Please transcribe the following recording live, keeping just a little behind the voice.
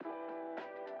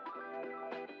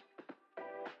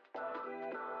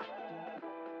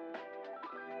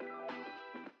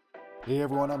Hey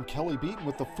everyone, I'm Kelly Beaton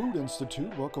with the Food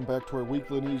Institute. Welcome back to our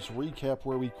weekly news recap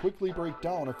where we quickly break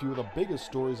down a few of the biggest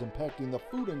stories impacting the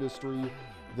food industry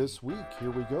this week. Here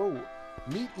we go.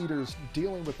 Meat eaters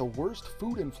dealing with the worst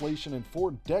food inflation in 4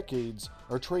 decades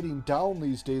are trading down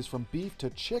these days from beef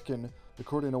to chicken,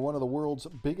 according to one of the world's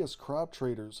biggest crop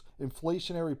traders.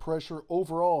 Inflationary pressure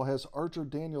overall has Archer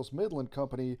Daniels Midland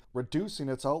Company reducing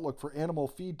its outlook for animal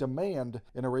feed demand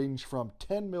in a range from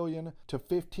 10 million to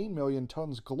 15 million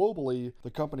tons globally,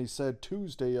 the company said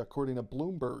Tuesday, according to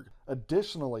Bloomberg.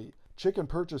 Additionally, chicken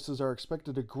purchases are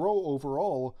expected to grow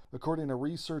overall, according to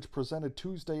research presented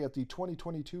Tuesday at the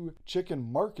 2022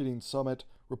 Chicken Marketing Summit,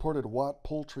 reported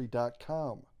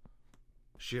WattPoultry.com.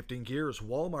 Shifting gears,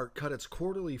 Walmart cut its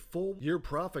quarterly full-year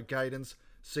profit guidance,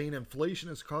 saying inflation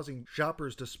is causing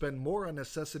shoppers to spend more on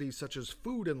necessities such as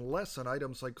food and less on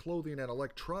items like clothing and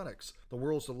electronics. The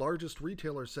world's largest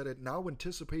retailer said it now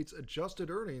anticipates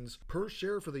adjusted earnings per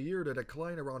share for the year to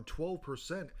decline around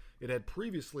 12%. It had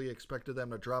previously expected them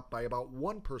to drop by about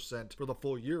 1% for the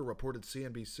full year, reported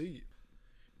CNBC.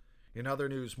 In other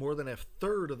news, more than a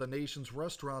third of the nation's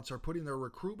restaurants are putting their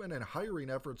recruitment and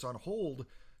hiring efforts on hold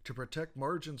to protect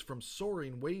margins from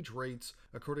soaring wage rates,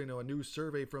 according to a new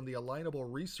survey from the Alignable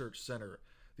Research Center.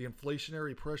 The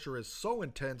inflationary pressure is so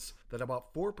intense that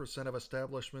about 4% of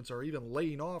establishments are even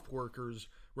laying off workers,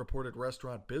 reported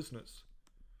Restaurant Business.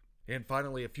 And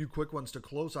finally, a few quick ones to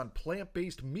close on.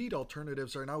 Plant-based meat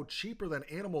alternatives are now cheaper than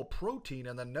animal protein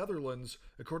in the Netherlands,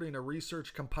 according to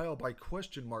research compiled by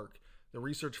Question Mark. The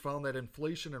research found that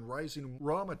inflation and rising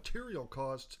raw material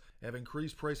costs have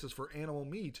increased prices for animal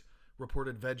meat,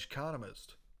 reported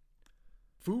Vegconomist.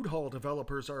 Food hall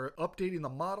developers are updating the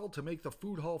model to make the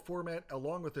food hall format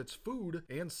along with its food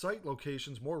and site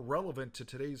locations more relevant to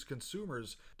today's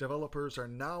consumers. Developers are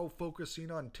now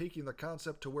focusing on taking the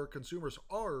concept to where consumers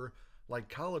are, like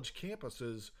college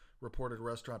campuses, reported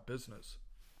Restaurant Business.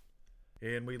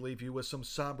 And we leave you with some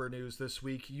somber news this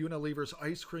week. Unilever's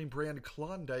ice cream brand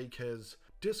Klondike has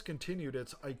discontinued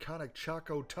its iconic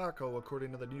Choco Taco,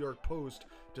 according to the New York Post,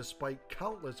 despite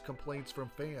countless complaints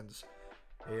from fans.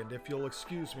 And if you'll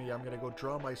excuse me, I'm going to go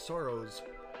draw my sorrows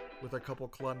with a couple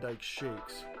Klondike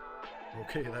shakes.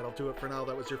 Okay, that'll do it for now.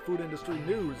 That was your food industry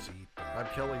news. I'm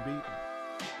Kelly Beaton.